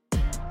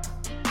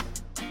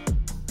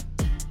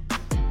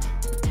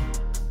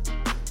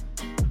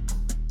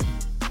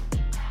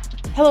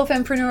Hello,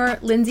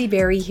 Fempreneur. Lindsay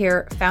Berry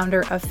here,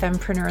 founder of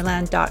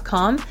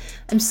fempreneurland.com.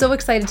 I'm so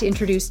excited to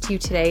introduce to you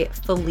today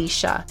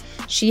Felicia.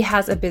 She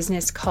has a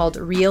business called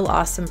Reel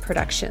Awesome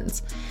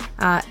Productions.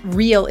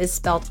 Reel is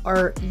spelled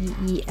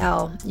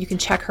R-E-E-L. You can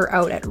check her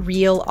out at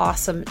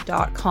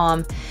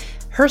reelawesome.com.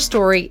 Her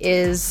story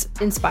is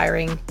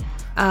inspiring,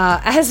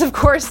 as of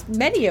course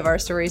many of our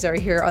stories are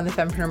here on the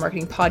Fempreneur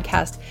Marketing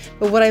Podcast.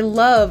 But what I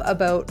love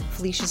about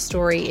Felicia's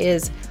story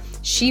is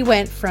she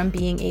went from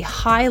being a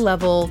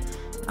high-level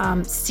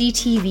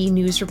CTV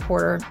news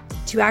reporter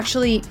to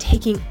actually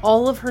taking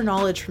all of her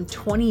knowledge from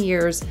 20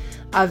 years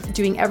of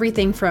doing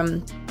everything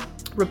from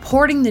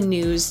reporting the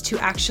news to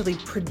actually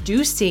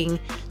producing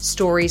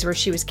stories, where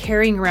she was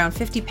carrying around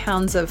 50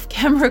 pounds of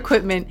camera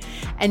equipment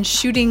and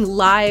shooting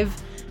live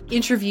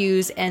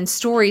interviews and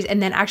stories,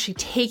 and then actually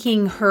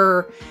taking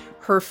her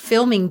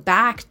filming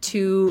back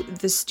to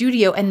the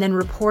studio and then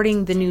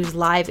reporting the news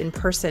live in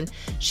person.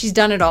 She's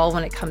done it all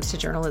when it comes to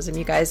journalism,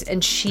 you guys.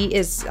 And she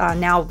is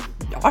now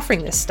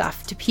offering this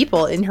stuff to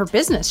people in her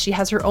business. She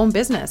has her own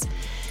business.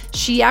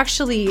 She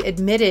actually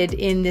admitted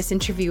in this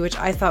interview, which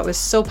I thought was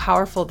so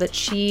powerful, that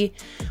she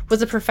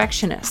was a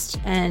perfectionist,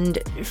 and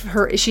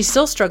she's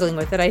still struggling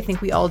with it. I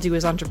think we all do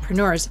as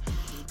entrepreneurs.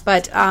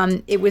 But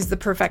it was the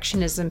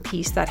perfectionism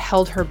piece that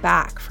held her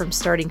back from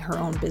starting her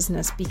own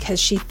business, because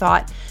she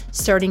thought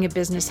starting a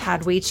business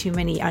had way too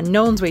many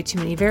unknowns, way too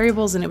many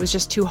variables, and it was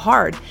just too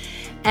hard.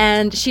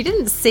 And she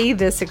didn't say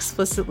this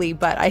explicitly,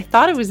 but I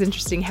thought it was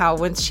interesting how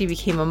once she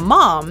became a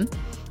mom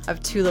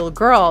of two little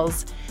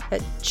girls,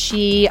 that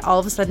she all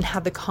of a sudden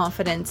had the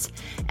confidence,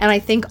 and I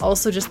think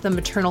also just the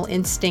maternal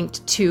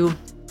instinct to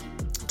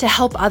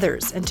help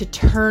others and to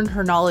turn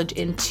her knowledge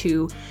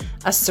into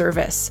a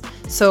service.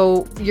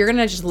 So you're going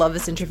to just love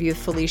this interview with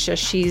Felicia.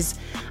 She's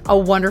a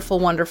wonderful,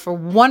 wonderful,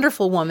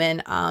 wonderful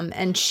woman.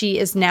 And she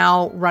is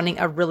now running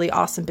a really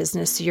awesome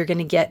business. So you're going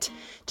to get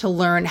to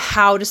learn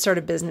how to start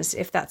a business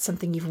if that's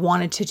something you've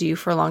wanted to do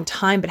for a long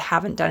time, but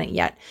haven't done it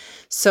yet.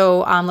 So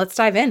let's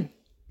dive in.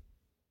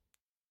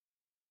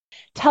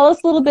 Tell us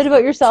a little bit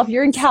about yourself.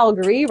 You're in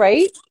Calgary,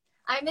 right?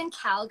 I'm in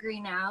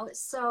Calgary now.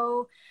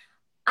 So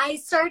I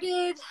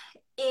started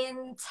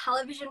in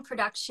television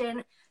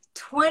production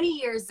 20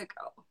 years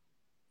ago,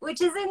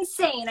 which is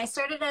insane. I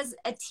started as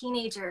a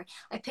teenager.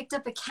 I picked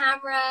up a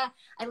camera,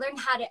 I learned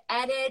how to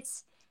edit,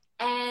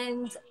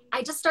 and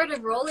I just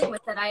started rolling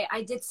with it.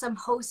 I did some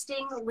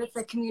hosting with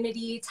a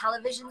community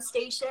television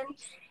station,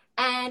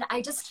 and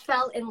I just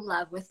fell in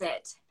love with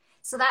it.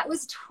 So that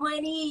was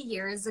 20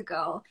 years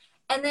ago.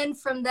 And then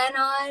from then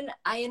on,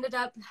 I ended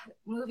up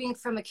moving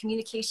from a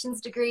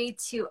communications degree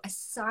to a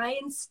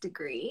science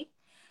degree.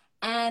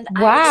 And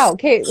wow.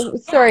 Okay.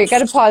 Sorry. Got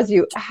to pause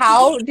you.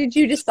 How did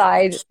you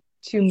decide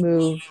to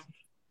move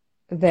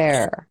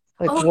there?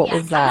 Like, what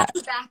was that? I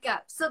have to back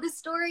up. So the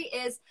story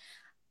is,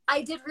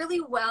 I did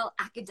really well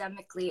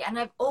academically, and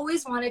I've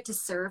always wanted to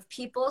serve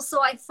people.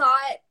 So I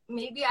thought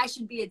maybe I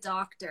should be a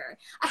doctor.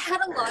 I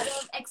had a lot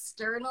of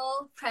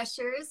external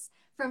pressures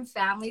from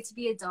family to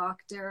be a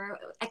doctor,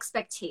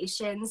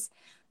 expectations,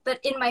 but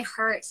in my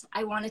heart,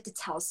 I wanted to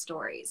tell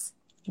stories.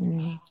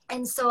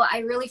 And so I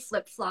really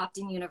flip-flopped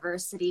in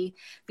university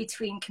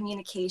between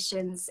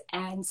communications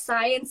and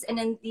science. And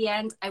in the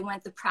end, I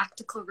went the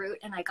practical route,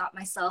 and I got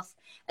myself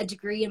a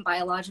degree in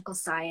biological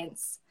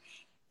science.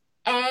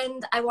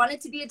 And I wanted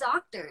to be a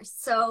doctor.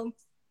 So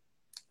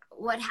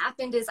what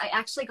happened is I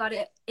actually got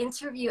an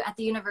interview at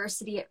the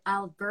University of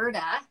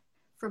Alberta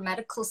for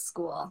medical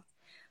school.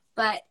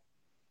 But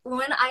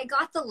when I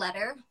got the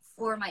letter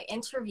for my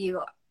interview,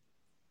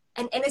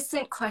 an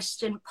innocent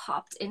question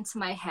popped into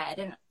my head,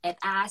 and it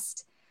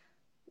asked,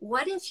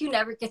 what if you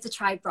never get to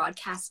try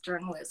broadcast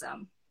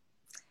journalism?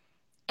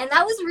 And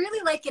that was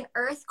really like an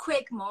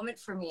earthquake moment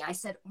for me. I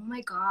said, oh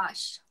my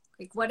gosh,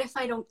 like, what if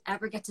I don't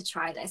ever get to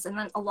try this? And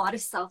then a lot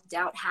of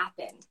self-doubt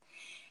happened.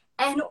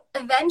 And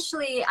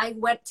eventually I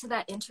went to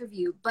that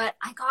interview, but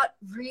I got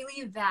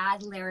really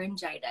bad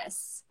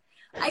laryngitis.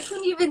 I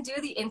couldn't even do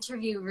the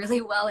interview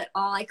really well at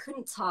all. I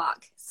couldn't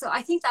talk. So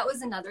I think that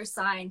was another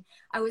sign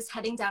I was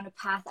heading down a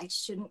path I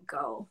shouldn't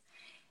go.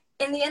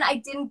 In the end, I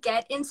didn't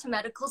get into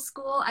medical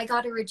school. I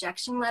got a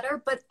rejection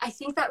letter, but I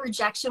think that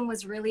rejection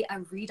was really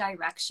a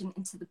redirection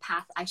into the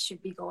path I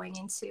should be going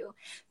into.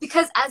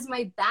 Because as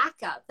my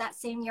backup, that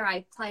same year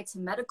I applied to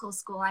medical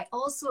school, I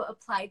also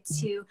applied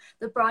to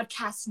the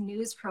broadcast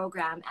news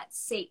program at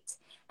SAIT.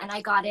 And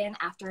I got in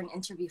after an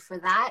interview for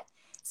that.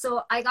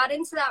 So I got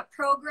into that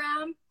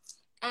program.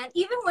 And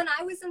even when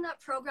I was in that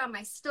program,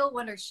 I still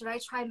wondered, should I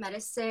try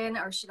medicine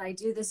or should I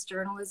do this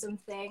journalism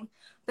thing?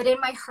 But in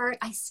my heart,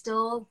 I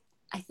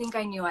think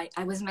I knew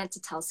I was meant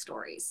to tell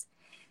stories.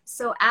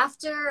 So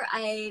after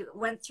I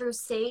went through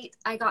SAIT,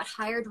 I got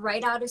hired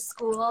right out of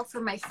school for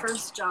my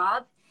first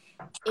job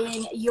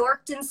in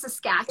Yorkton,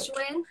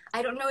 Saskatchewan.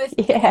 I don't know if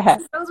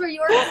those were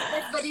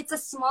Yorkton, but it's a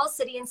small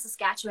city in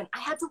Saskatchewan. I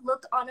had to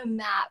look on a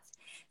map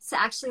to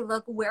actually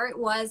look where it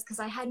was because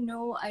I had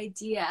no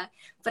idea.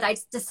 But I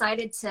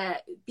decided to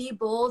be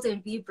bold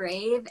and be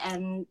brave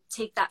and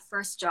take that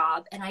first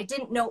job. And I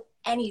didn't know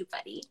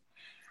anybody.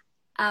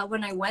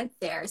 when I went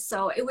there.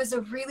 So it was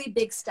a really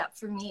big step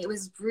for me. It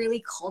was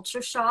really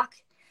culture shock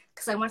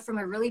because I went from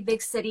a really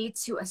big city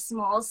to a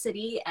small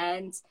city,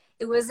 and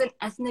it wasn't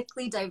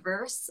ethnically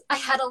diverse. I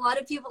had a lot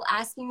of people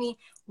asking me,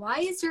 why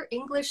is your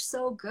English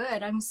so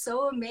good? I'm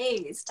so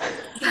amazed.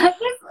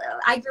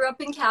 I grew up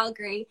in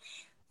Calgary,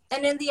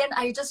 and in the end,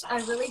 I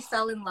really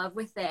fell in love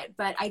with it,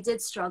 but I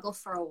did struggle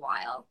for a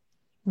while.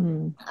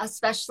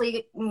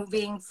 Especially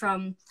moving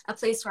from a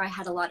place where I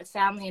had a lot of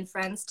family and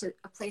friends to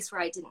a place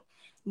where I didn't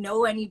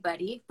know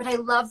anybody, but I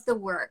loved the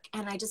work,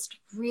 and I just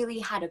really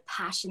had a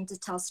passion to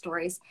tell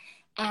stories,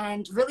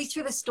 and really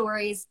through the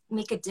stories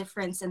make a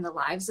difference in the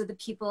lives of the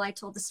people I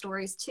told the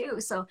stories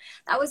to. So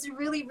that was a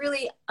really,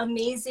 really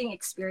amazing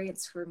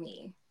experience for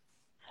me.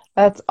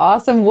 That's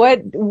awesome.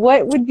 What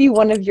would be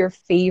one of your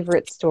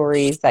favorite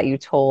stories that you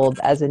told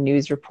as a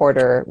news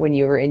reporter when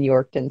you were in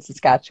Yorkton,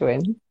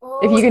 Saskatchewan?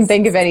 If Oh, you can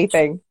think of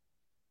anything.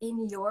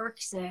 in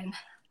Yorkton,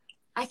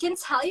 I can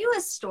tell you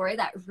a story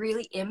that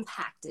really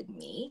impacted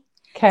me.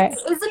 Okay.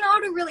 It's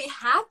not a really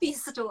happy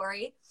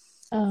story,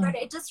 Oh. but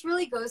it just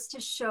really goes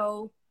to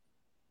show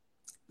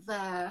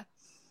the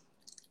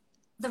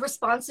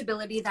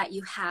responsibility that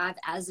you have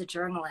as a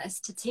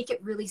journalist to take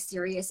it really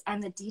serious,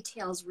 and the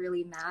details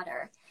really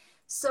matter.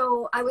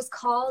 So I was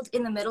called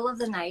in the middle of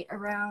the night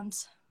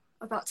around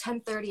about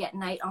 10:30 at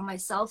night on my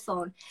cell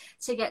phone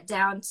to get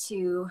down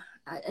to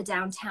a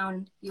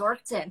downtown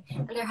Yorkton,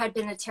 and there had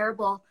been a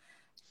terrible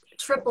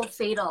triple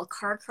fatal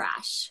car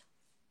crash,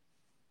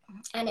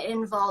 and it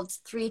involved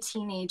 3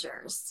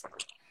 teenagers.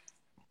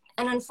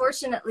 And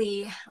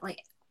unfortunately,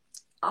 like,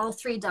 all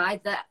 3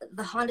 died.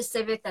 The Honda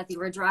Civic that they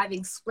were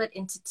driving split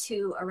into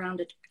 2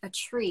 around a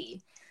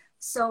tree.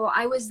 So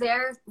I was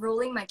there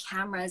rolling my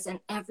cameras, and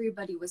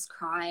everybody was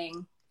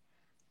crying.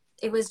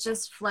 It was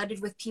just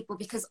flooded with people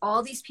because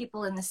all these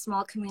people in this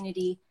small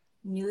community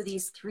knew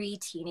these 3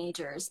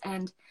 teenagers.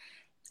 And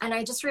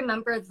I just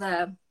remember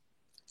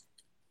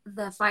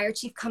the fire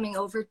chief coming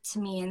over to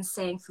me and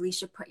saying,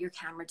 "Felicia, put your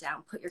camera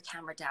down, put your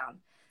camera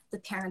down. The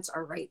parents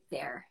are right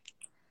there."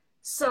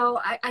 So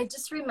I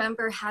just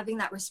remember having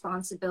that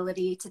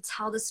responsibility to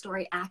tell the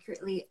story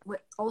accurately,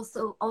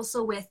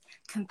 also with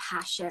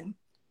compassion.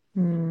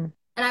 And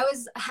I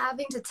was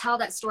having to tell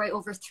that story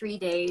over 3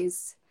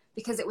 days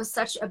because it was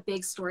such a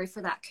big story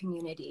for that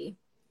community.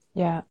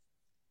 Yeah.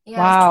 Yeah.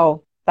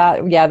 Wow.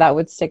 That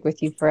would stick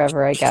with you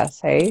forever, I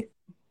guess. Hey?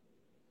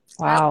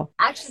 Wow.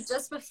 Actually,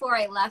 just before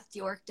I left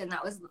Yorkton,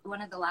 that was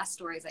one of the last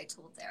stories I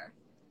told there.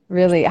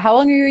 Really? How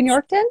long are you in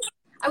Yorkton?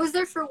 I was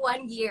there for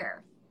 1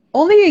 year.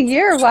 Only a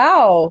year.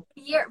 Wow.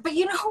 But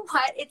you know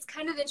what? It's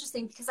kind of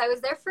interesting because I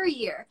was there for a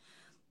year,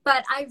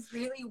 but I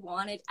really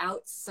wanted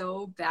out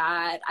so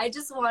bad. I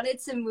just wanted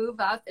to move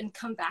up and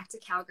come back to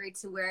Calgary,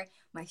 to where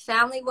my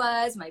family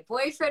was. My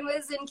boyfriend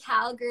was in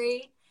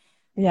Calgary.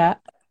 Yeah.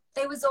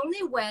 It was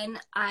only when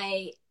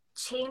I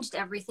changed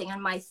everything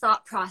on my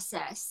thought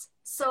process.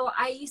 So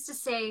I used to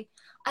say,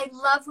 I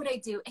love what I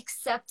do,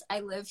 except I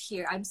live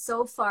here. I'm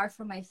so far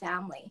from my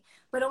family.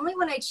 But only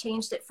when I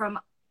changed it from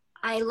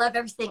I love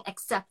everything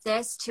except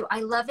this to I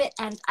love it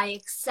and I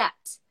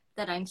accept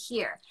that I'm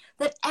here,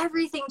 that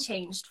everything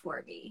changed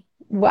for me.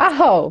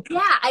 Wow.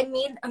 Yeah, I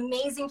made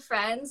amazing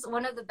friends.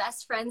 One of the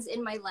best friends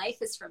in my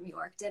life is from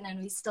Yorkton, and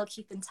we still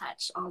keep in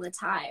touch all the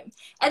time.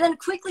 And then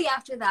quickly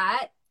after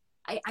that,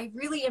 I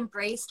really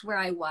embraced where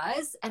I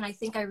was, and I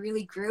think I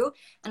really grew,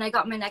 and I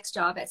got my next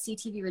job at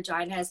CTV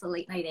Regina as the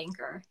late night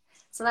anchor.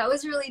 So that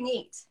was really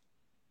neat.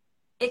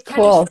 It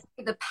kind of shows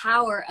you the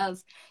power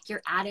of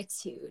your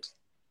attitude.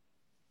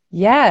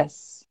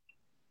 Yes.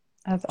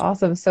 That's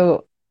awesome.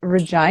 So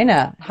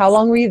Regina, how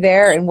long were you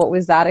there, and what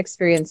was that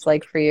experience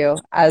like for you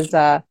as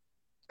a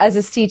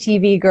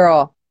CTV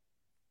girl?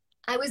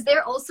 I was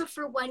there also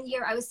for 1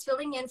 year. I was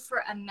filling in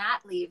for a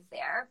mat leave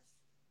there.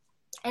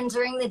 And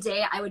during the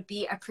day, I would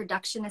be a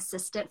production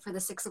assistant for the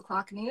 6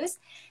 o'clock news.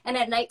 And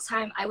at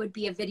nighttime, I would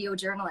be a video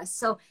journalist.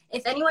 So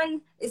if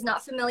anyone is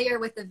not familiar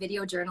with a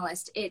video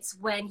journalist, it's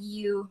when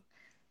you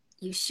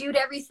shoot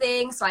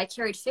everything. So I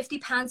carried 50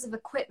 pounds of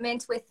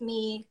equipment with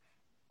me.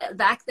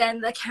 Back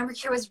then, the camera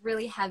gear was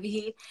really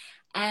heavy.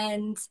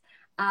 And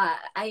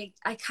I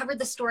covered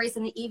the stories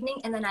in the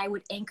evening, and then I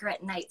would anchor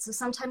at night. So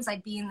sometimes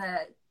I'd be in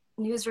the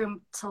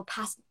newsroom till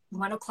past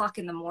 1 o'clock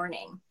in the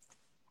morning.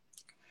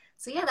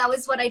 So yeah, that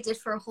was what I did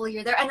for a whole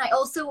year there. And I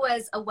also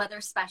was a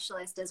weather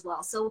specialist as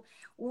well. So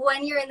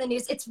when you're in the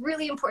news, it's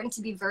really important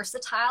to be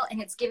versatile,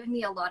 and it's given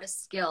me a lot of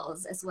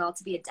skills as well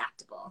to be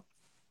adaptable.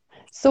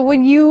 So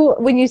when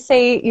you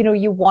say,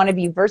 you want to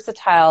be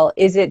versatile,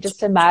 is it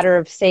just a matter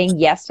of saying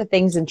yes to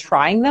things and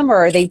trying them, or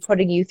are they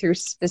putting you through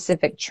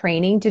specific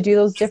training to do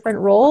those different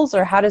roles?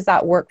 Or how does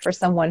that work for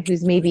someone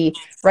who's maybe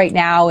right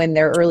now in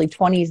their early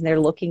 20s and they're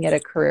looking at a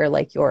career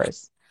like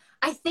yours?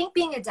 I think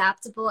being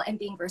adaptable and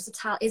being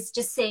versatile is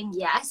just saying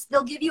yes.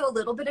 They'll give you a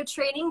little bit of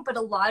training, but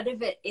a lot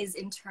of it is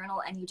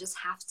internal, and you just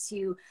have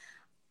to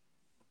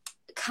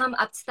come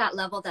up to that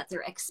level that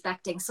they're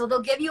expecting. So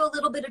they'll give you a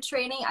little bit of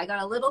training. I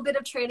got a little bit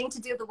of training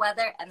to do the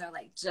weather, and they're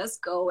like,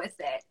 just go with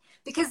it,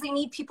 because they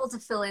need people to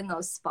fill in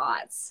those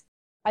spots.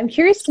 I'm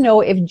curious to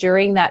know if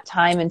during that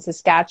time in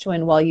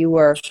Saskatchewan, while you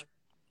were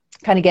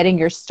kind of getting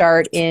your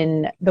start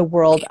in the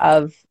world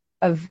of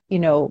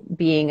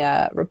being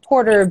a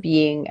reporter,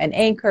 being an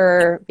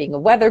anchor, being a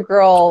weather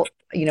girl,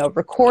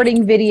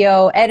 recording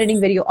video,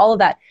 editing video, all of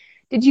that,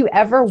 did you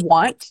ever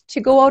want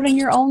to go out on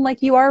your own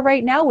like you are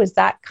right now? Was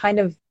that kind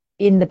of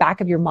in the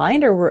back of your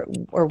mind, or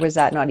was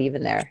that not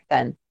even there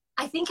then?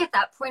 I think at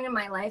that point in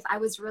my life, I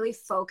was really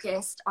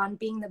focused on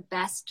being the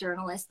best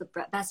journalist, the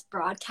best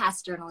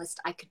broadcast journalist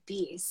I could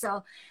be.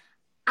 So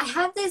I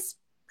have this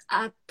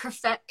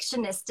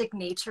perfectionistic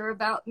nature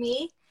about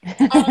me.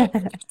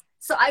 And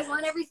so I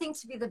want everything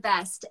to be the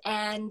best.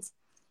 And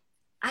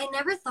I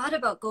never thought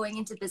about going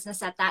into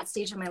business at that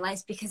stage of my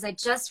life because I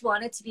just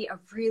wanted to be a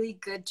really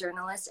good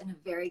journalist and a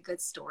very good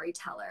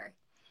storyteller.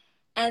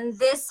 And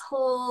this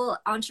whole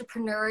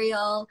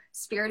entrepreneurial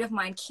spirit of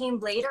mine came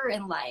later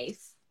in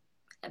life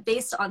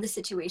based on the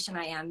situation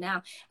I am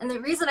now. And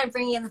the reason I'm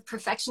bringing in the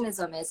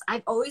perfectionism is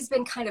I've always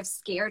been kind of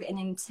scared and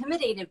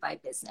intimidated by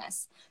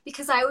business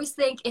because I always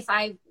think if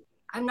I'm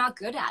not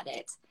good at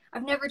it.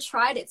 I've never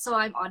tried it, so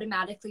I'm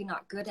automatically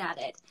not good at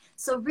it.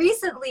 So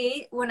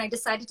recently, when I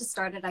decided to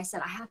start it, I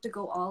said, I have to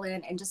go all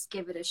in and just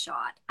give it a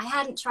shot. I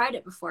hadn't tried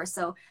it before,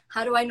 so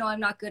how do I know I'm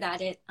not good at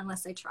it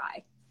unless I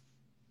try?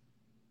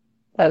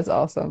 That is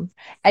awesome.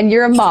 And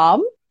you're a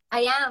mom?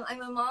 I am.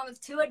 I'm a mom of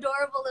two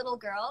adorable little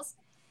girls.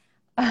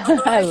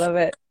 I love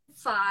it.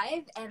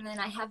 5, and then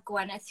I have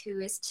Gwyneth, who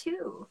is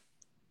 2.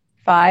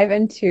 5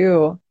 and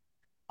 2.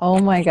 Oh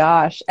my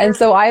gosh. And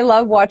so I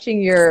love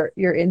watching your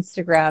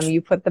Instagram.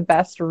 You put the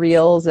best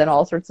reels and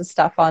all sorts of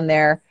stuff on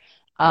there.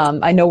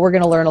 I know we're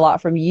going to learn a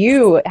lot from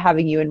you,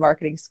 having you in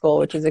marketing school,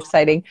 which is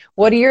exciting.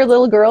 What do your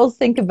little girls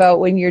think about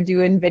when you're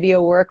doing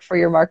video work for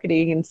your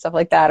marketing and stuff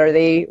like that? Are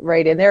they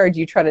right in there, or do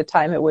you try to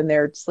time it when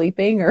they're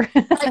sleeping? Or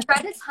I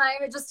try to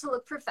time it just to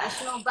look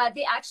professional, but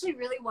they actually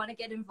really want to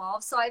get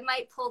involved. So I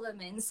might pull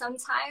them in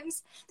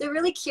sometimes. They're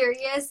really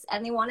curious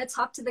and they want to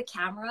talk to the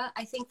camera.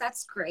 I think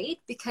that's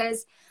great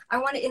because I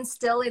want to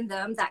instill in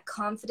them that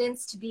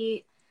confidence to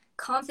be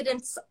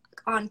confidence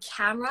on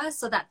camera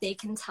so that they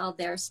can tell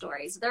their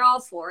stories. They're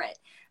all for it.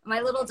 My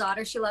little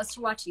daughter, she loves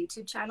to watch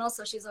YouTube channels,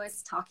 so she's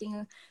always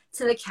talking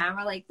to the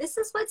camera like, this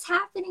is what's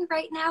happening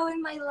right now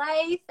in my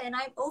life, and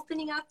I'm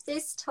opening up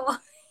this toy.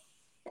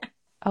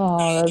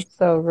 oh, that's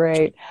so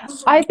great.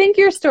 I think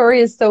your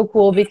story is so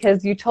cool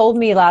because you told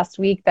me last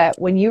week that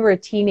when you were a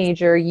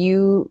teenager,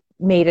 you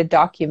made a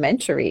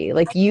documentary.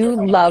 Like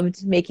you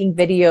loved making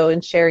video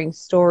and sharing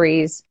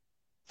stories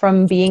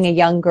from being a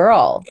young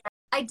girl.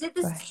 I did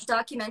this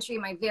documentary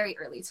in my very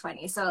early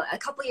 20s, so a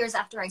couple years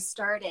after I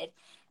started.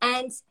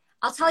 And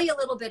I'll tell you a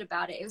little bit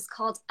about it. It was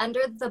called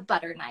Under the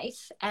Butter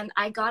Knife, and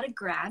I got a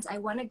grant. I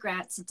won a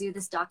grant to do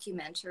this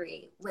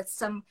documentary with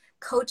some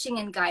coaching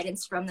and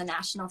guidance from the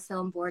National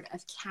Film Board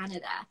of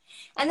Canada.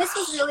 And this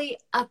was really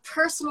a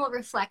personal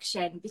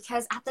reflection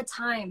because at the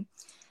time,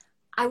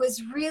 I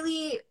was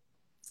really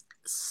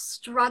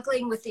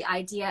struggling with the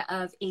idea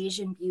of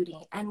Asian beauty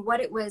and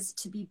what it was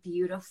to be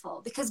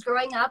beautiful. Because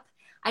growing up,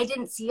 I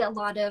didn't see a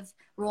lot of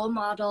role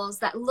models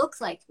that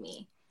looked like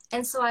me.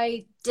 And so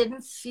I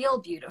didn't feel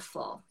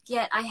beautiful.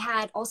 Yet I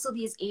had also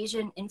these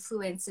Asian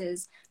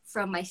influences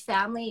from my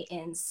family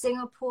in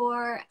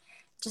Singapore,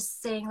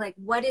 just saying like,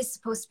 what is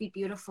supposed to be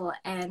beautiful?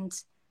 And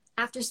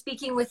after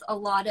speaking with a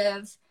lot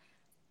of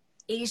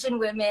Asian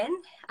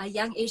women,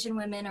 young Asian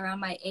women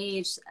around my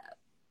age,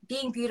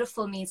 being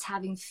beautiful means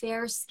having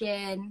fair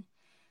skin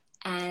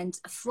and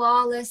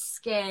flawless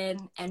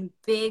skin and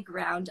big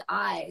round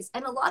eyes.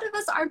 And a lot of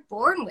us aren't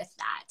born with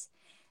that.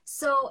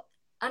 So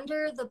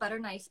Under the Butter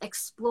Knife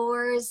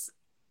explores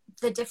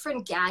the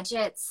different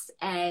gadgets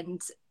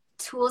and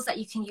tools that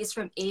you can use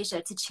from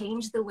Asia to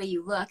change the way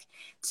you look,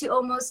 to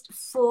almost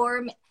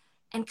form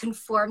and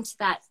conform to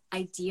that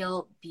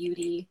ideal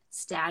beauty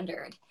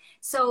standard.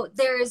 So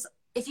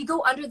if you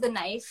go under the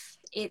knife,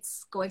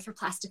 it's going for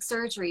plastic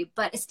surgery.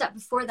 But a step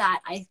before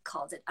that, I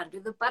called it Under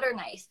the Butter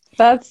Knife.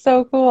 That's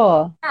so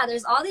cool. Yeah,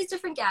 there's all these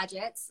different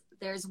gadgets.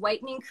 There's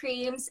whitening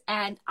creams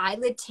and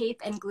eyelid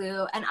tape and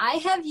glue. And I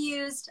have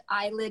used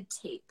eyelid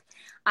tape.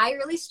 I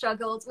really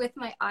struggled with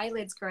my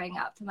eyelids growing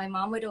up. My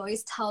mom would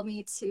always tell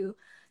me to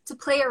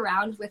play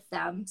around with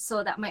them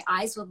so that my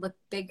eyes would look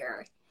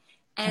bigger.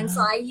 And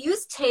so I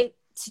used tape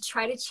to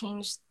try to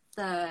change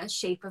the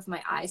shape of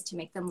my eyes to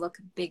make them look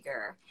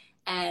bigger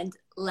and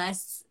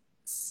less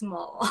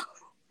small.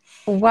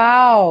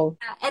 Wow.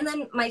 And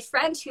then my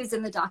friend who's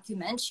in the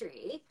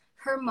documentary,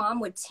 her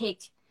mom would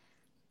take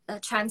a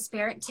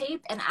transparent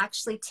tape and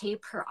actually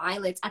tape her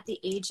eyelids at the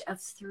age of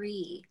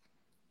 3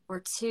 or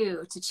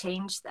 2 to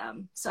change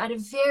them. So at a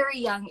very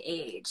young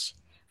age,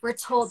 we're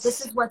told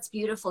this is what's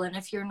beautiful, and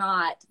if you're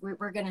not,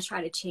 we're going to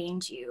try to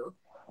change you.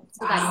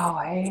 So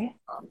wow.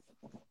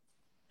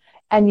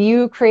 And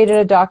you created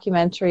a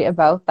documentary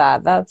about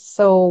that. That's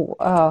so,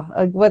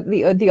 what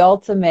the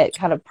ultimate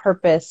kind of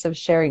purpose of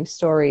sharing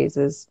stories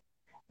is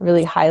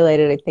really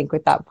highlighted, I think,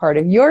 with that part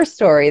of your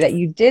story, that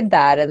you did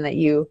that and that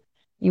you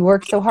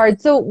worked so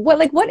hard. So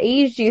what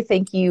age do you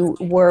think you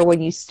were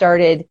when you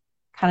started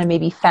kind of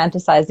maybe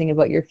fantasizing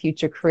about your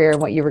future career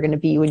and what you were going to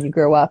be when you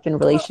grow up in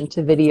relation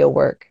to video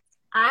work?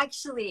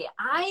 Actually,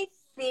 I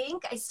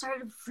think I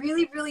started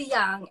really, really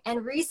young.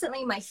 And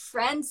recently my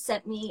friend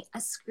sent me a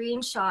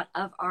screenshot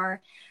of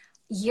our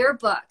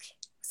yearbook.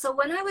 So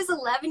when I was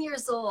 11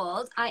 years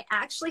old, I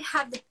actually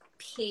have the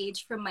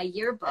page from my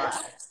yearbook,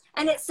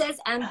 and it says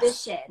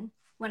ambition.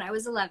 When I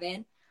was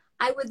 11,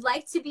 I would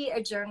like to be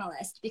a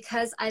journalist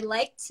because I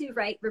like to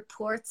write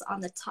reports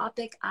on the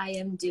topic I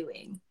am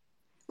doing.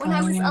 When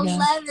I was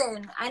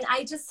 11, and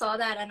I just saw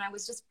that and I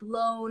was just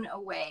blown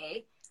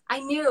away. I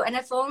knew, and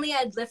if only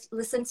I'd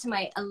listened to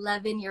my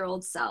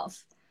 11-year-old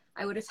self,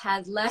 I would have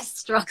had less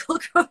struggle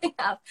growing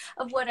up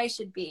of what I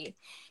should be.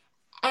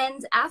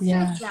 And after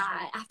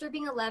that, after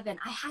being 11,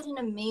 I had an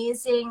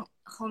amazing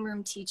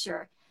homeroom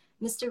teacher,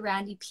 Mr.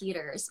 Randy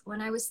Peters.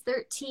 When I was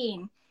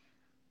 13,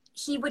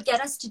 he would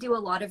get us to do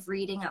a lot of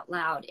reading out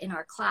loud in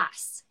our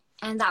class.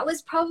 And that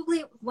was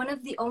probably one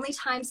of the only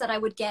times that I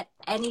would get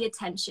any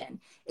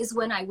attention, is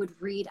when I would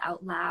read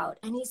out loud.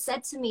 And he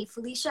said to me,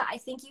 Felicia, I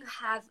think you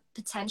have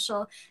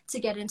potential to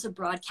get into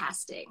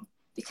broadcasting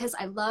because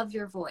I love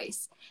your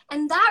voice.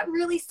 And that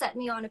really set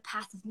me on a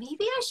path of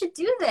maybe I should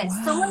do this.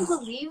 Wow. Someone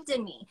believed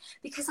in me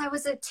because I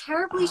was a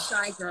terribly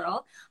shy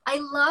girl. I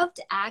loved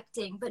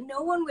acting, but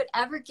no one would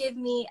ever give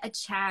me a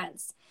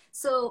chance.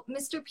 So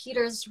Mr.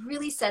 Peters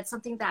really said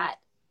something that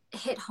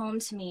hit home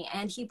to me,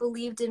 and he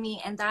believed in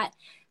me, and that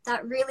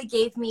really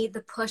gave me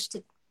the push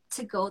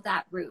to go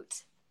that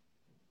route.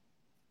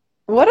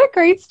 What a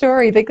great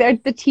story.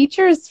 The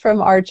teachers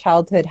from our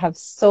childhood have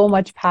so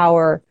much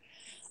power.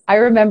 I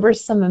remember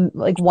some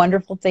like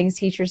wonderful things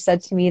teachers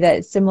said to me that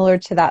is similar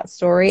to that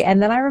story.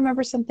 And then I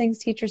remember some things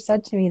teachers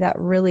said to me that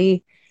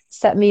really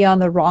set me on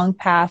the wrong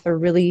path or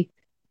really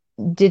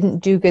didn't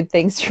do good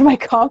things for my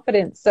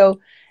confidence.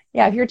 So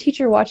yeah, if you're a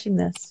teacher watching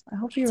this, I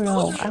hope you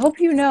know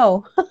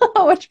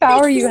how much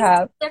power you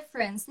have.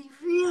 Difference. They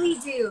really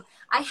do.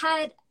 I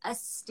had a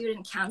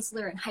student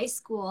counselor in high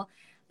school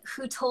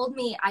who told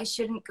me I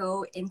shouldn't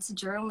go into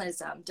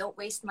journalism. Don't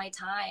waste my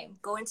time.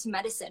 Go into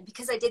medicine,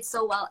 because I did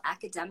so well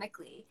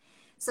academically.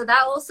 So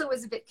that also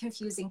was a bit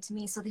confusing to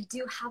me. So they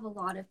do have a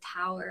lot of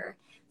power,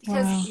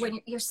 because when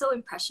you're so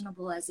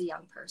impressionable as a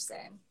young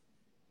person.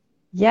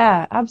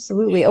 Yeah,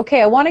 absolutely.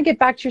 Okay, I want to get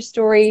back to your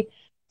story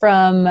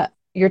from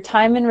your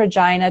time in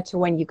Regina to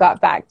when you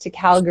got back to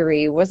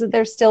Calgary. Wasn't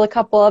there still a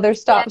couple other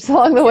stops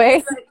along the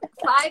way?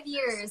 5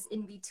 years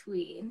in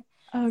between.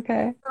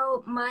 Okay.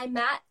 So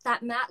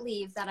that mat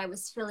leave that I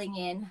was filling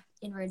in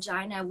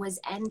Regina was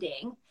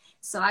ending.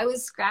 So I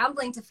was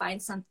scrambling to find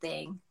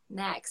something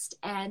next,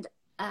 and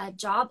a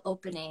job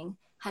opening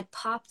had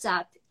popped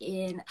up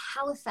in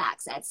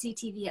Halifax at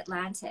CTV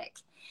Atlantic.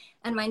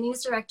 And my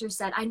news director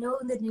said, I know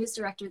the news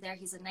director there,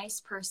 he's a nice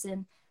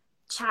person,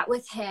 chat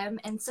with him.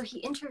 And so he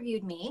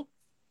interviewed me,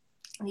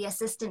 the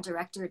assistant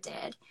director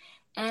did,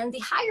 and they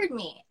hired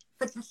me.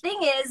 But the thing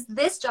is,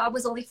 this job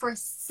was only for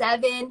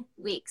 7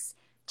 weeks,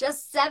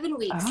 just 7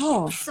 weeks.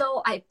 Oh.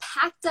 So I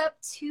packed up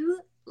 2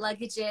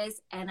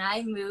 luggages and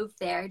I moved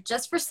there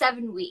just for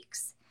 7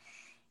 weeks.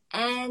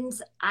 And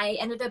I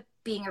ended up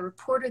being a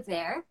reporter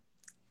there,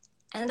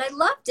 and I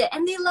loved it,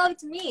 and they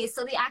loved me.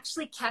 So they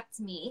actually kept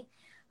me.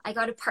 I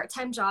got a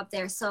part-time job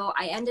there. So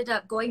I ended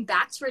up going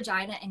back to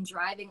Regina and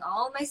driving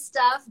all my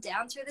stuff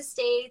down through the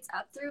States,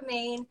 up through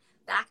Maine,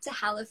 back to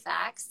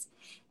Halifax.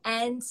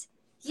 And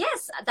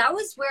yes, that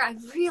was where I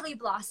really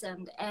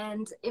blossomed,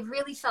 and it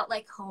really felt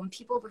like home.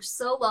 People were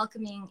so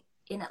welcoming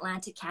in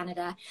Atlantic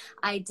Canada.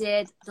 I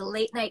did the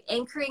late night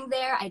anchoring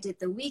there. I did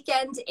the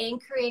weekend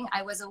anchoring.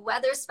 I was a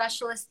weather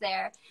specialist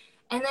there.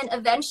 And then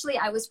eventually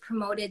I was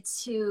promoted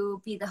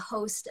to be the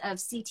host of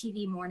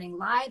CTV Morning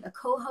Live, a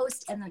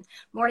co-host and the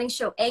morning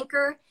show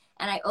anchor.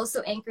 And I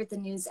also anchored the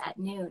news at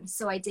noon.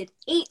 So I did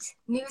 8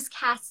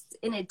 newscasts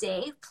in a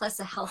day plus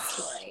a health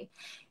story.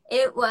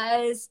 It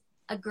was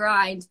a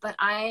grind, but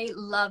I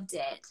loved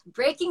it.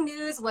 Breaking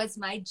news was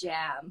my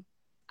jam.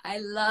 I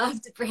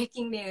loved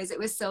breaking news. It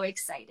was so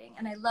exciting.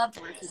 And I loved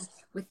working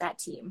with that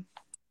team.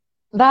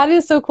 That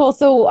is so cool.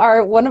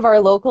 So one of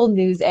our local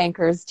news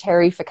anchors,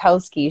 Terry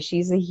Fikowski,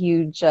 she's a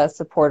huge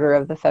supporter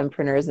of the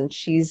Fempreneurs, and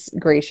she's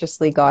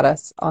graciously got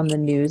us on the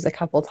news a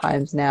couple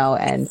times now.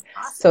 And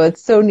so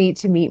it's so neat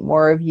to meet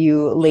more of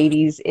you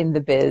ladies in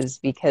the biz,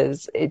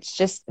 because it's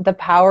just the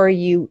power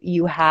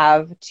you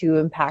have to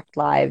impact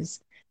lives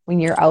when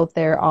you're out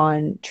there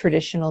on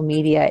traditional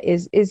media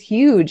is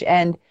huge.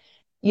 And,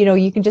 you know,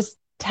 you can just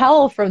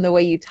tell from the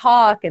way you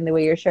talk and the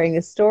way you're sharing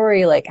the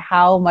story, like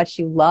how much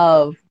you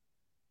love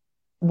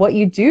what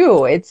you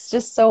do. It's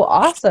just so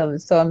awesome.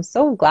 So I'm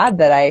so glad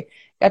that I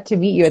got to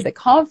meet you at the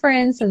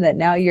conference, and that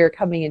now you're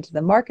coming into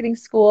the marketing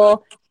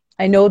school.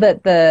 I know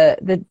that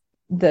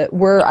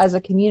we're, as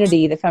a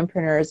community, the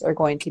Fempreneurs are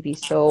going to be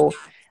so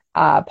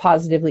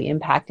positively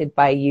impacted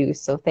by you.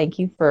 So thank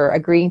you for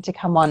agreeing to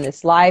come on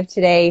this live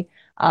today.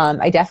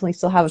 I definitely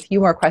still have a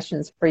few more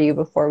questions for you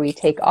before we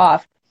take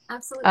off.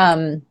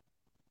 Absolutely.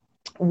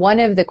 One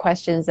of the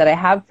questions that I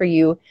have for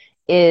you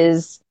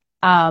is,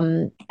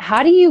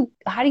 How do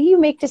you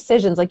make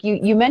decisions? Like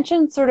you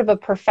mentioned sort of a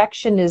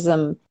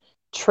perfectionism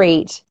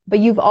trait, but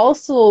you've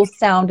also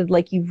sounded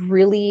like you've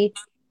really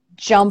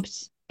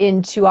jumped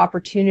into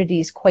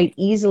opportunities quite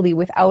easily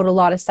without a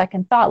lot of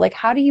second thought. Like,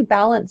 how do you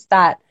balance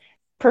that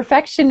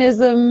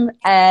perfectionism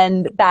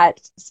and that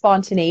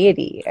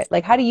spontaneity?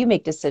 Like, how do you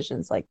make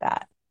decisions like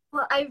that?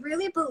 Well, I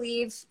really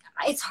believe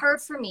it's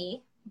hard for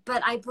me,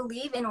 but I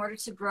believe in order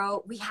to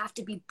grow, we have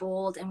to be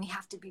bold and we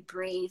have to be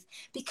brave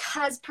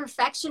because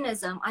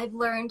perfectionism, I've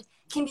learned,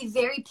 can be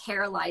very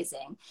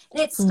paralyzing.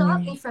 And it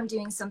stopped me Mm, from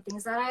doing some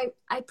things that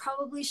I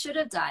probably should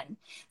have done.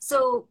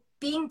 So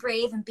being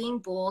brave and being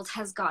bold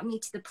has got me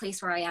to the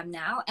place where I am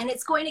now. And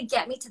it's going to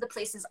get me to the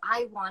places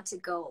I want to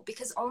go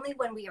because only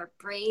when we are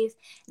brave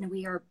and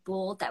we are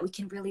bold that we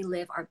can really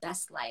live our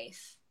best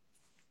life.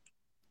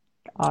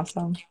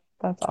 awesome.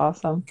 That's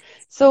awesome.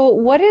 So,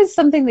 what is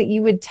something that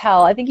you would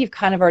tell? I think you've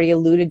kind of already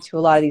alluded to a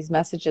lot of these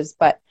messages,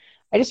 but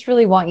I just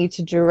really want you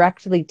to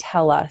directly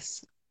tell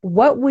us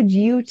what would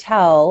you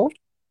tell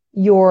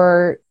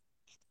your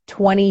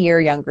 20-year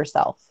younger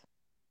self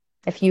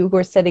if you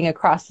were sitting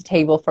across the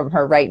table from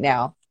her right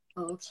now?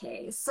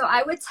 Okay, so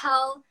I would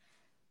tell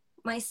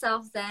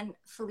myself then,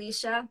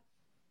 Felicia,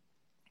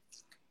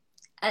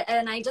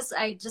 and I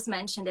just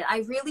mentioned it. I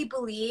really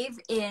believe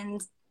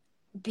in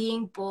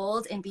being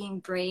bold and being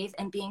brave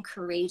and being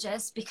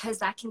courageous because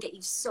that can get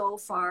you so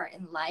far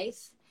in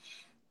life.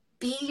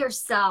 Be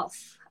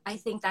yourself. I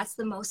think that's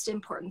the most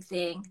important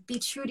thing. Be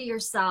true to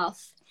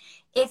yourself.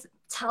 If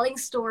telling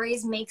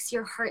stories makes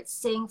your heart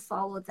sing,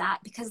 follow that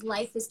because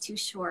life is too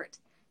short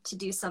to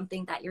do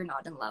something that you're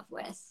not in love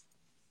with.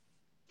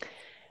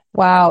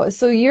 Wow.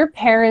 So your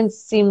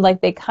parents seemed like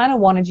they kind of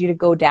wanted you to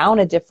go down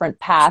a different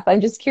path. I'm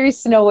just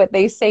curious to know what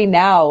they say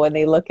now when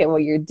they look at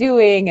what you're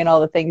doing and all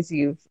the things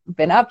you've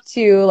been up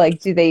to.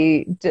 Like,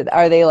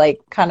 are they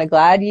like kind of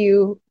glad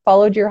you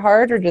followed your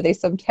heart, or do they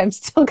sometimes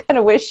still kind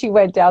of wish you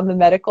went down the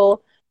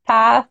medical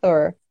path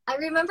or? I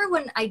remember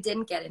when I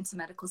didn't get into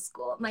medical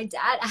school, my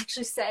dad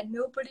actually said,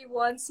 nobody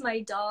wants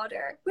my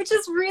daughter, which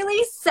is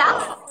really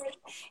sad.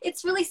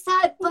 It's really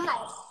sad, but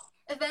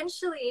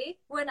eventually,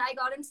 when I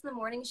got into the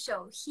morning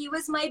show, he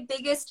was my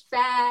biggest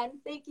fan.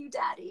 Thank you,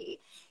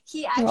 Daddy.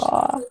 He actually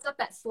Aw. woke up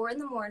at 4 in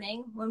the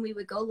morning when we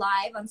would go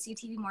live on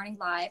CTV Morning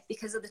Live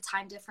because of the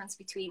time difference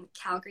between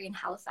Calgary and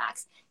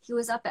Halifax. He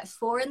was up at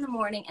 4 in the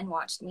morning and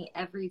watched me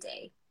every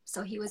day.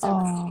 So he was a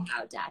really Oh,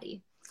 proud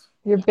daddy.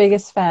 your Yeah,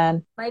 biggest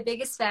fan. my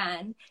biggest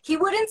fan. He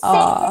wouldn't say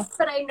it, Oh,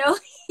 but I know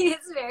he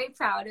is very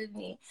proud of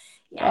me.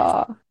 Yes.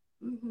 oh.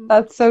 Hmm.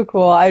 That's so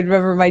cool. I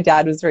remember my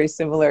dad was very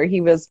similar.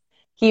 He was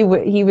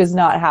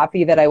not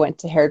happy that I went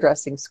to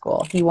hairdressing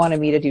school. He wanted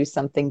me to do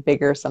something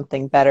bigger,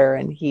 something better,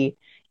 and he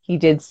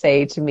did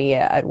say to me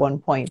at one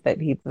point that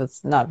he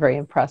was not very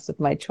impressed with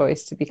my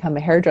choice to become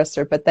a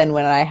hairdresser. But then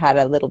when I had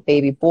a little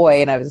baby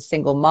boy and I was a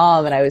single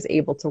mom and I was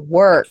able to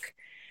work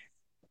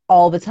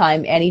all the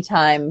time,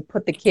 anytime,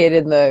 put the kid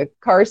in the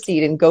car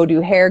seat and go do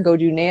hair, go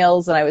do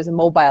nails. And I was a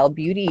mobile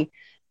beauty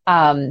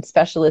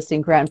specialist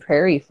in Grand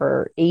Prairie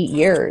for 8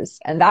 years.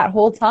 And that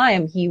whole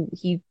time,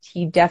 he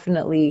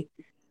definitely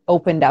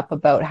opened up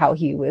about how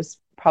he was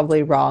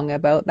probably wrong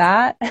about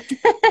that. I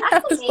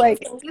That's was like,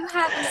 amazing. You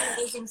have an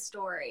amazing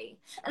story.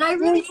 And I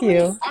really thank believe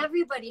you.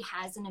 everybody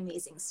has an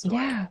amazing story.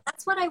 Yeah.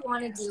 That's what I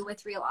want to do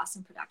with Real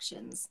Awesome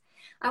Productions.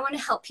 I want to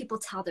help people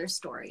tell their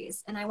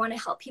stories and I want to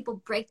help people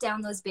break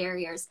down those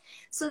barriers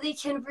so they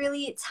can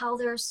really tell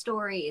their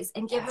stories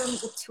and give them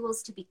Yes. the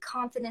tools to be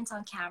confident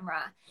on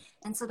camera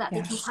and so that they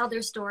can Yes. tell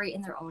their story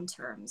in their own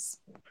terms.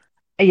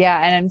 Yeah,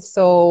 and I'm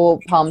so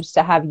pumped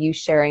to have you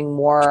sharing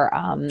more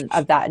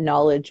of that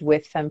knowledge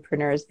with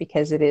fempreneurs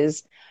because it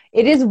is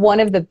one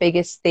of the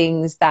biggest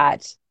things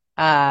that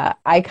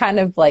I kind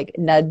of like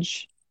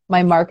nudge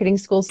my marketing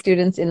school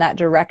students in that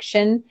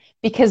direction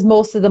because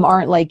most of them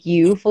aren't like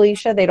you,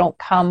 Felicia. They don't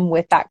come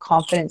with that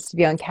confidence to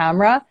be on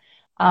camera.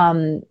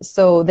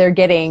 So they're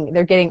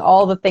getting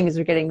all the things.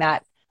 They're getting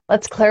that.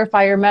 Let's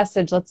clarify your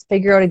message. Let's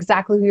figure out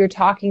exactly who you're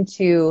talking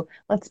to.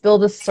 Let's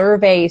build a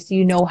survey so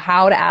you know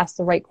how to ask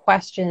the right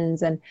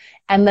questions and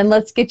then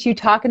let's get you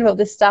talking about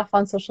this stuff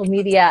on social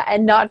media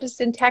and not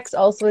just in text,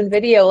 also in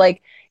video.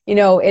 Like,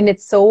 and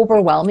it's so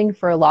overwhelming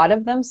for a lot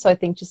of them. So I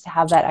think just to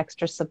have that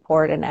extra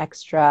support and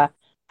extra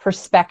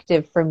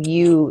perspective from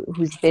you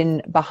who's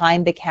been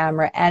behind the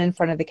camera and in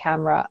front of the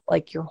camera,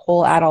 like your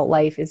whole adult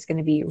life is going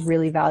to be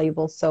really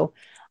valuable. So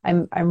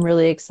I'm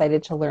really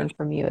excited to learn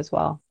from you as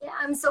well. Yeah,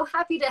 I'm so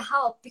happy to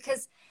help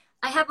because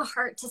I have a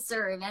heart to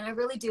serve and I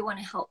really do want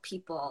to help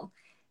people.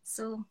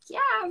 So, yeah,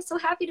 I'm so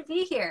happy to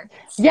be here.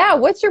 Yeah,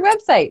 what's your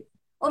website?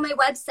 On my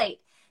website,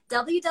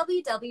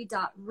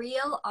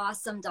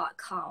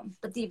 www.realawesome.com.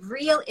 But the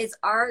real is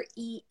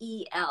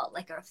REEL,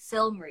 like a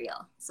film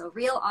reel. So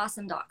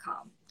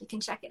realawesome.com. You can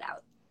check it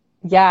out.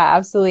 Yeah,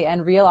 absolutely.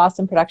 And Real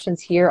Awesome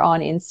Productions here on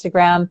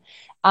Instagram.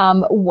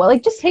 Well,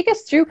 like just take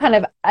us through kind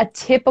of a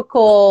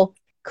typical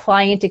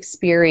client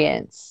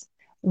experience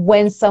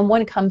when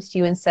someone comes to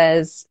you and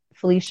says,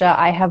 Felicia,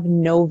 I have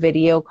no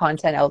video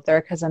content out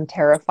there because I'm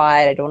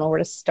terrified. I don't know where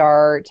to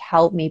start.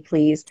 Help me,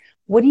 please.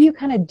 What do you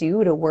kind of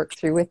do to work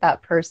through with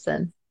that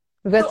person?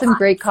 We've got some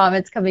great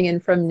comments coming in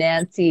from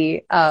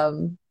Nancy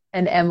and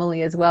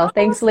Emily as well.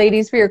 Thanks,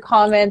 ladies, for your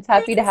comments.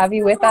 Happy to have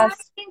you with us.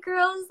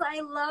 Girls,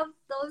 I love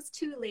those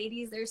two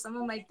ladies. They're some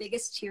of my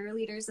biggest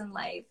cheerleaders in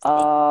life.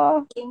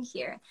 Oh, Being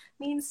here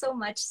means so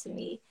much to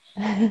me.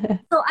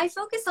 So I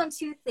focus on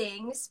two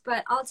things,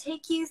 but I'll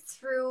take you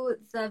through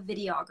the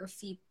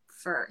videography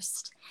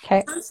first.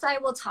 Okay. First, I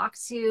will talk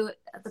to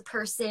the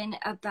person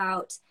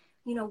about,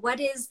 what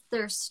is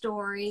their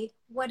story?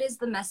 What is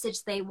the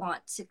message they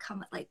want to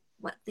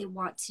what they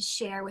want to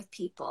share with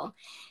people?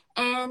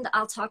 And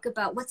I'll talk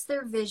about what's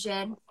their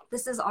vision.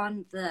 This is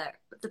on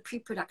the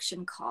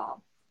pre-production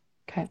call.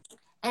 Okay.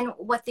 And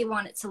what they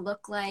want it to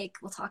look like.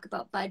 We'll talk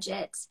about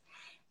budget.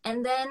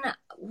 And then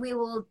we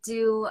will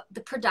do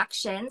the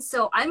production.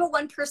 So I'm a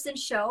one-person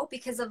show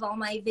because of all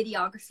my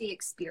videography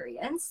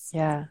experience.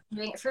 Yeah. I'm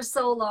doing it for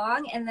so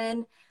long. And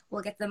then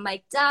we'll get them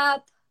mic'd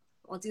up.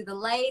 We'll do the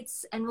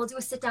lights. And we'll do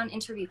a sit-down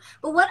interview.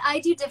 But what I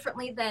do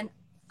differently than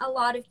a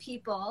lot of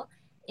people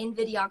in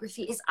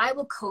videography is I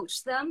will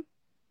coach them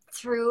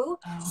through.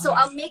 So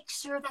I'll make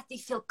sure that they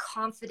feel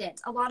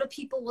confident. A lot of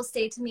people will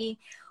say to me,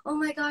 oh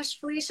my gosh,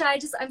 Felicia,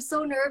 I'm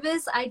so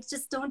nervous. I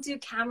just don't do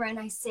camera. And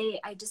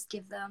I just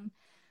give them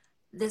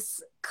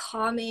this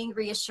calming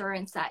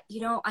reassurance that,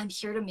 I'm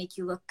here to make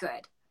you look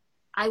good.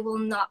 I will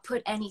not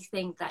put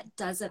anything that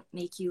doesn't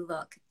make you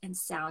look and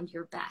sound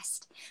your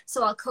best.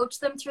 So I'll coach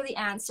them through the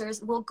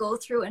answers. We'll go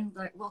through and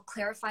we'll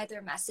clarify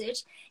their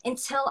message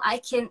until I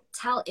can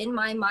tell in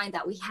my mind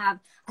that we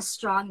have a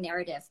strong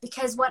narrative.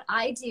 Because what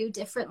I do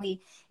differently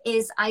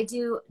is I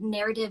do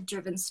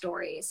narrative-driven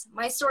stories.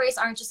 My stories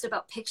aren't just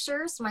about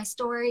pictures. My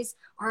stories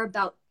are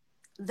about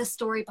the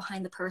story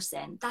behind the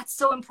person. That's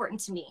so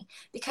important to me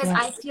because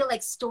I feel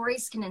like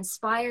stories can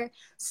inspire,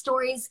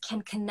 stories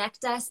can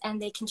connect us,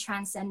 and they can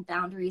transcend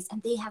boundaries,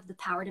 and they have the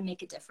power to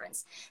make a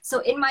difference. So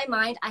in my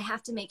mind, I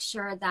have to make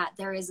sure that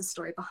there is a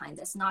story behind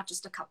this, not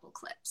just a couple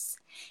clips.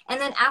 And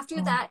then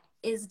after that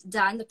is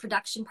done, the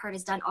production part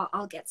is done,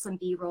 I'll get some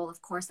B-roll,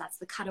 of course, that's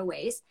the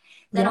cutaways.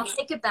 Then I'll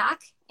take it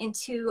back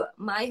into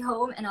my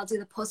home and I'll do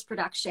the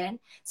post-production.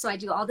 So I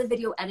do all the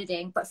video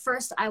editing, but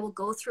first I will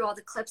go through all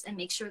the clips and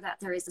make sure that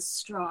there is a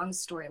strong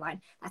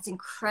storyline. That's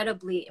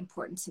incredibly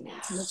important to me,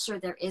 to make sure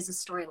there is a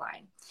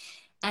storyline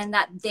and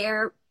that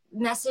their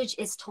message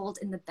is told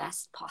in the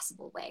best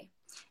possible way.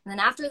 And then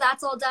after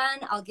that's all done,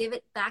 I'll give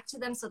it back to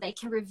them so they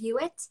can review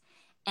it.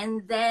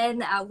 And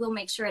then we'll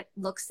make sure it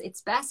looks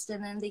its best,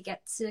 and then they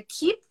get to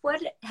keep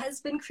what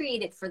has been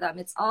created for them.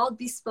 It's all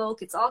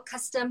bespoke. It's all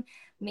custom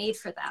made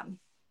for them.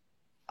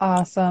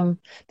 Awesome.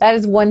 That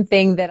is one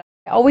thing that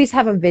I always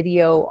have a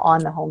video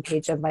on the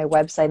homepage of my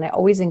website, and I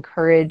always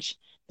encourage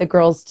the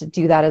girls to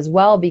do that as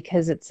well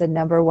because it's the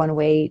number one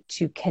way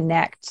to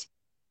connect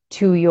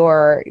to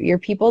your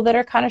people that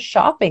are kind of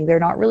shopping. They're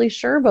not really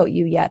sure about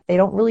you yet. They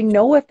don't really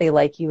know if they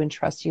like you and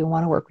trust you and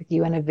want to work with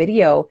you. And a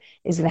video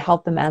is going to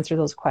help them answer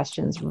those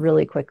questions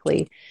really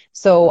quickly.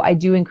 So I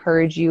do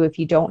encourage you, if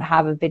you don't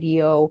have a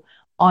video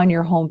on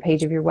your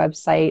homepage of your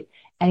website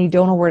and you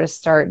don't know where to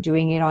start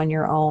doing it on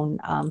your own,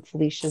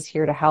 Felicia's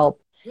here to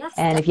help. Yes,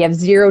 and if you have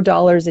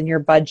 $0 in your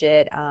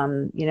budget,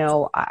 I'm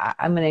going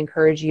to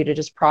encourage you to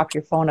just prop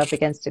your phone up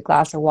against a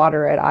glass of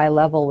water at eye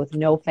level with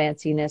no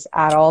fanciness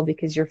at all,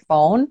 because your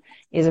phone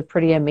is a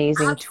pretty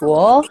amazing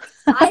tool.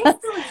 I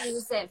still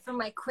use it for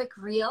my quick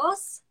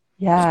reels.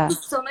 Yeah.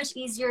 It's so much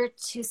easier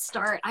to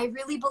start. I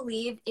really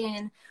believe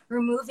in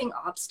removing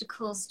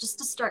obstacles just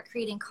to start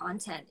creating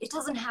content. It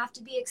doesn't have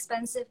to be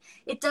expensive.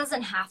 It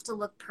doesn't have to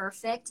look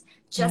perfect.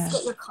 Just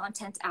get your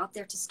content out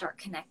there to start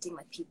connecting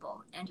with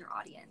people and your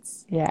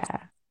audience. Yeah.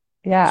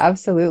 Yeah,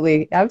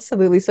 absolutely.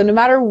 Absolutely. So no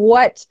matter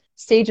what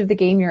stage of the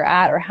game you're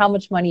at or how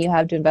much money you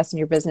have to invest in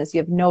your business,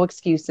 you have no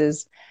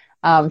excuses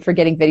for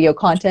getting video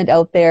content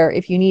out there.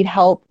 If you need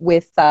help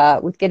with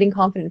getting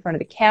confident in front of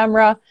the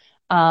camera,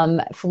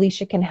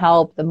 Felicia can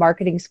help. The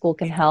marketing school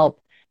can help.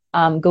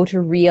 Go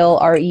to REEL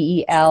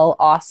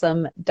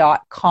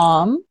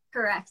awesome.com.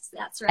 Correct.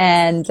 That's right.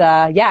 And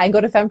and go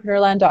to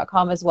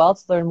fempreneurland.com as well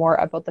to learn more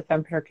about the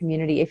fempreneur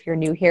community if you're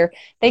new here.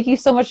 Thank you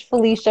so much,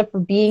 Felicia, for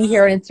being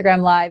here on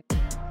Instagram Live.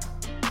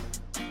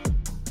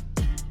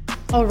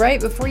 All right,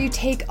 before you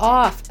take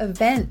off,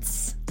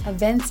 events.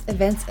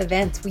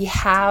 We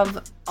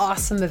have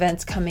awesome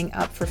events coming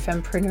up for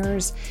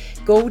fempreneurs.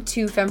 Go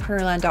to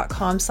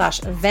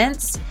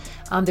fempreneurland.com/events.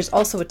 There's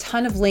also a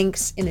ton of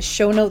links in the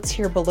show notes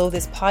here below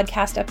this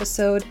podcast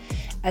episode,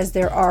 as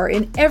there are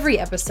in every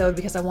episode,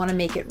 because I want to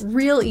make it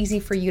real easy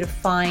for you to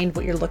find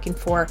what you're looking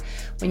for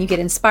when you get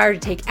inspired to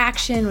take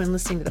action when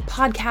listening to the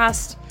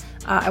podcast.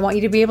 I want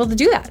you to be able to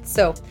do that.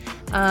 So,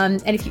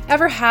 and if you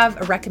ever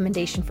have a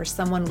recommendation for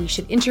someone we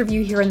should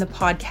interview here in the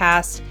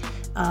podcast,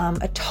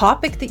 a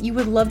topic that you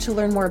would love to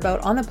learn more about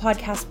on the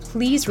podcast,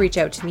 please reach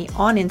out to me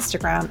on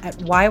Instagram at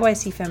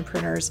YYC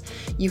Fempreneurs.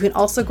 You can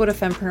also go to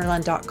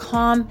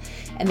fempreneurland.com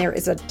and there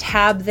is a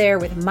tab there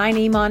with my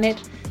name on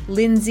it,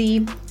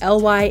 Lindsay,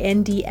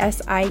 Lyndsie,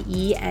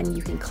 and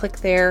you can click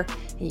there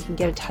and you can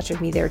get in touch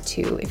with me there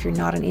too if you're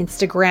not an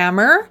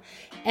Instagrammer.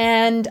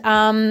 And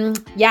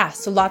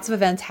so lots of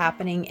events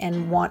happening,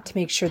 and want to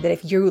make sure that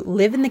if you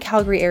live in the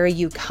Calgary area,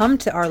 you come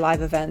to our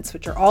live events,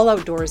 which are all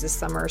outdoors this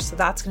summer. So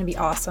that's going to be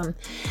awesome.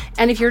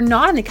 And if you're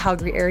not in the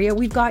Calgary area,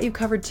 we've got you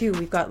covered too.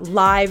 We've got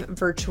live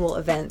virtual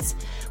events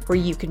where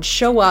you can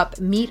show up,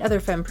 meet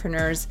other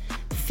fempreneurs,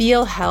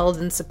 feel held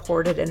and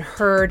supported and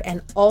heard,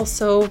 and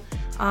also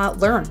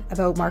learn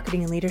about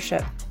marketing and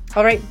leadership.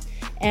 All right.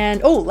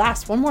 And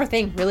one more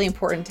thing, really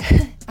important.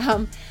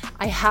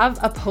 I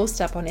have a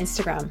post up on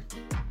Instagram.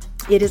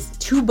 It is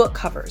 2 book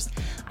covers.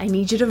 I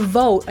need you to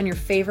vote on your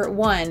favorite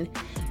one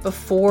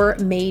before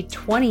May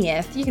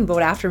 20th. You can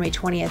vote after May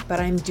 20th,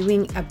 but I'm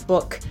doing a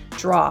book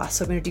draw.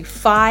 So I'm going to do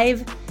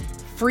 5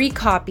 free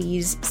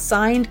copies,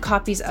 signed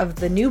copies of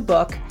the new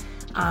book.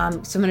 So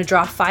I'm going to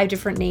draw 5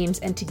 different names,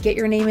 and to get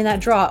your name in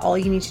that draw, all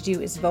you need to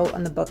do is vote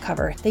on the book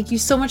cover. Thank you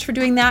so much for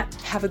doing that.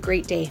 Have a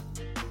great day.